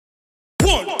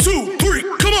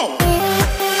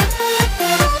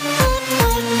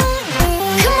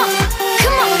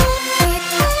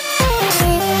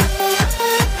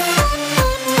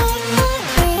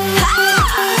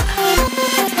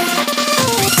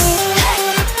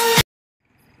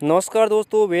नमस्कार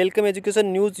दोस्तों, welcome education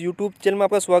news YouTube channel में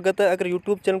आपका स्वागत है। अगर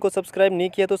यूट्यूब चैनल को सब्सक्राइब नहीं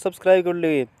किया तो सब्सक्राइब कर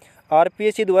लीजिए।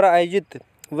 आरपीएससी द्वारा आयोजित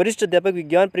वरिष्ठ अध्यापक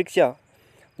विज्ञान परीक्षा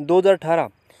 2018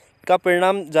 का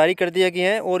परिणाम जारी कर दिया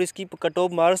गया है और इसकी कट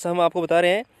ऑफ मार्क्स हम आपको बता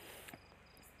रहे हैं।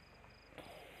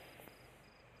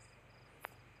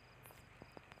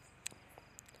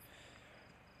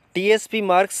 TSP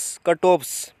marks cut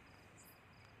offs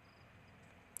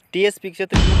TSP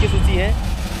क्षेत्र की सूची है।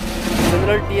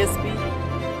 General TSP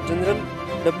general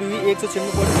WE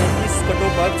 196.35 cut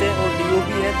off marks है और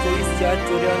डीओबी है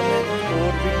 24,494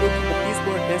 और वीडियो की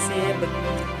 32.88 है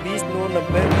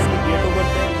 20,990 इसकी डेट ऑफ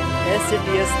बर्थ है।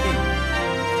 एससीटीएसपी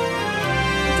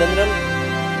जनरल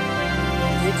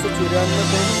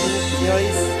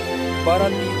 194.46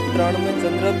 12,393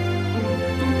 जनरल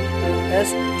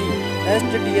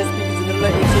एसटीटीएसपी की जनरल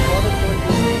है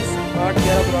 162.29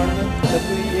 8,1192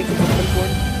 डब्ल्यूई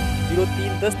 170.03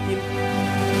 10,393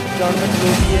 जो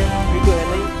भी है वीडियो है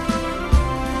नहीं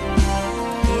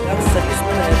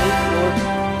सर्विसमैन है नहीं और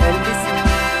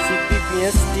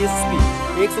एलडीसीपीएस टीएसपी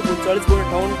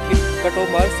 139.58 कट ऑफ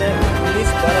मार्क्स है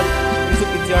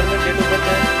 19/12/1995 डेट ऑफ बर्थ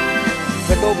है।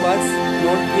 Cut off marks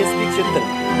non TSP क्षेत्र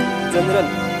जनरल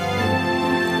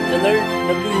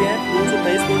डब्ल्यू है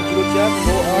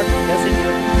 223.04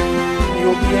 28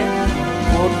 डीओपी है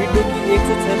और वीडियो की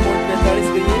 106.45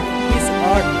 गई है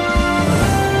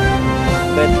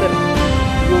 20/8/72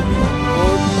 डीओपी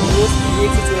और डीओस की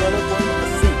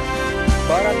 194.80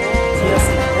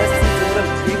 12,986 SC general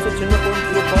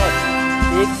 196.05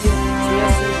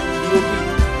 1386 DOP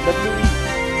WE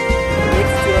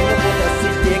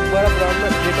 194.80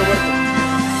 1/12/92 date of birth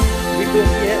video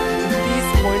की है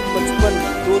 30.55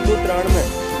 2293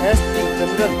 एसटी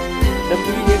जनरल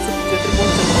डब्ल्यूई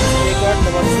 175.86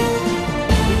 1889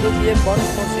 वीडियो की है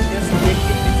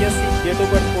 5.83 date of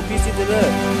birth OBC general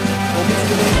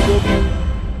DOP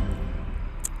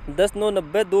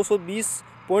 10,990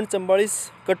 220.44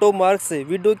 cut off marks से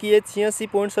वीडियो की है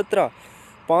 86.17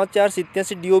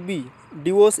 5,487 DOB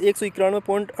divorce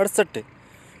 191.68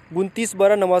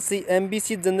 29/12/89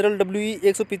 MBC general WE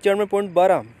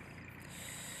 195.12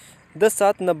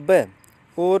 10,790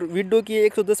 और वीडियो की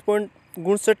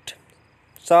 110.59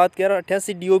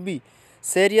 7,1188 डीओबी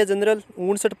शहरिया general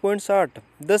 59.60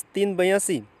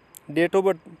 10/3/82 date of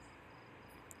birth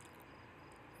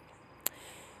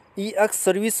EX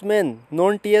serviceman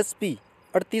non TSP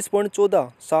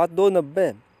 38.14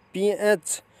 7,290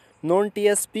 pH non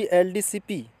TSP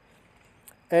एलडीसीपी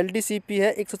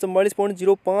है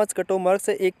 144.05 cut off marks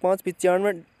है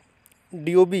 1,595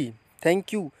 DOB.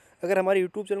 Thank you. अगर हमारे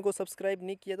यूट्यूब चैनल को सब्सक्राइब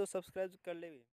नहीं किया तो सब्सक्राइब कर ले।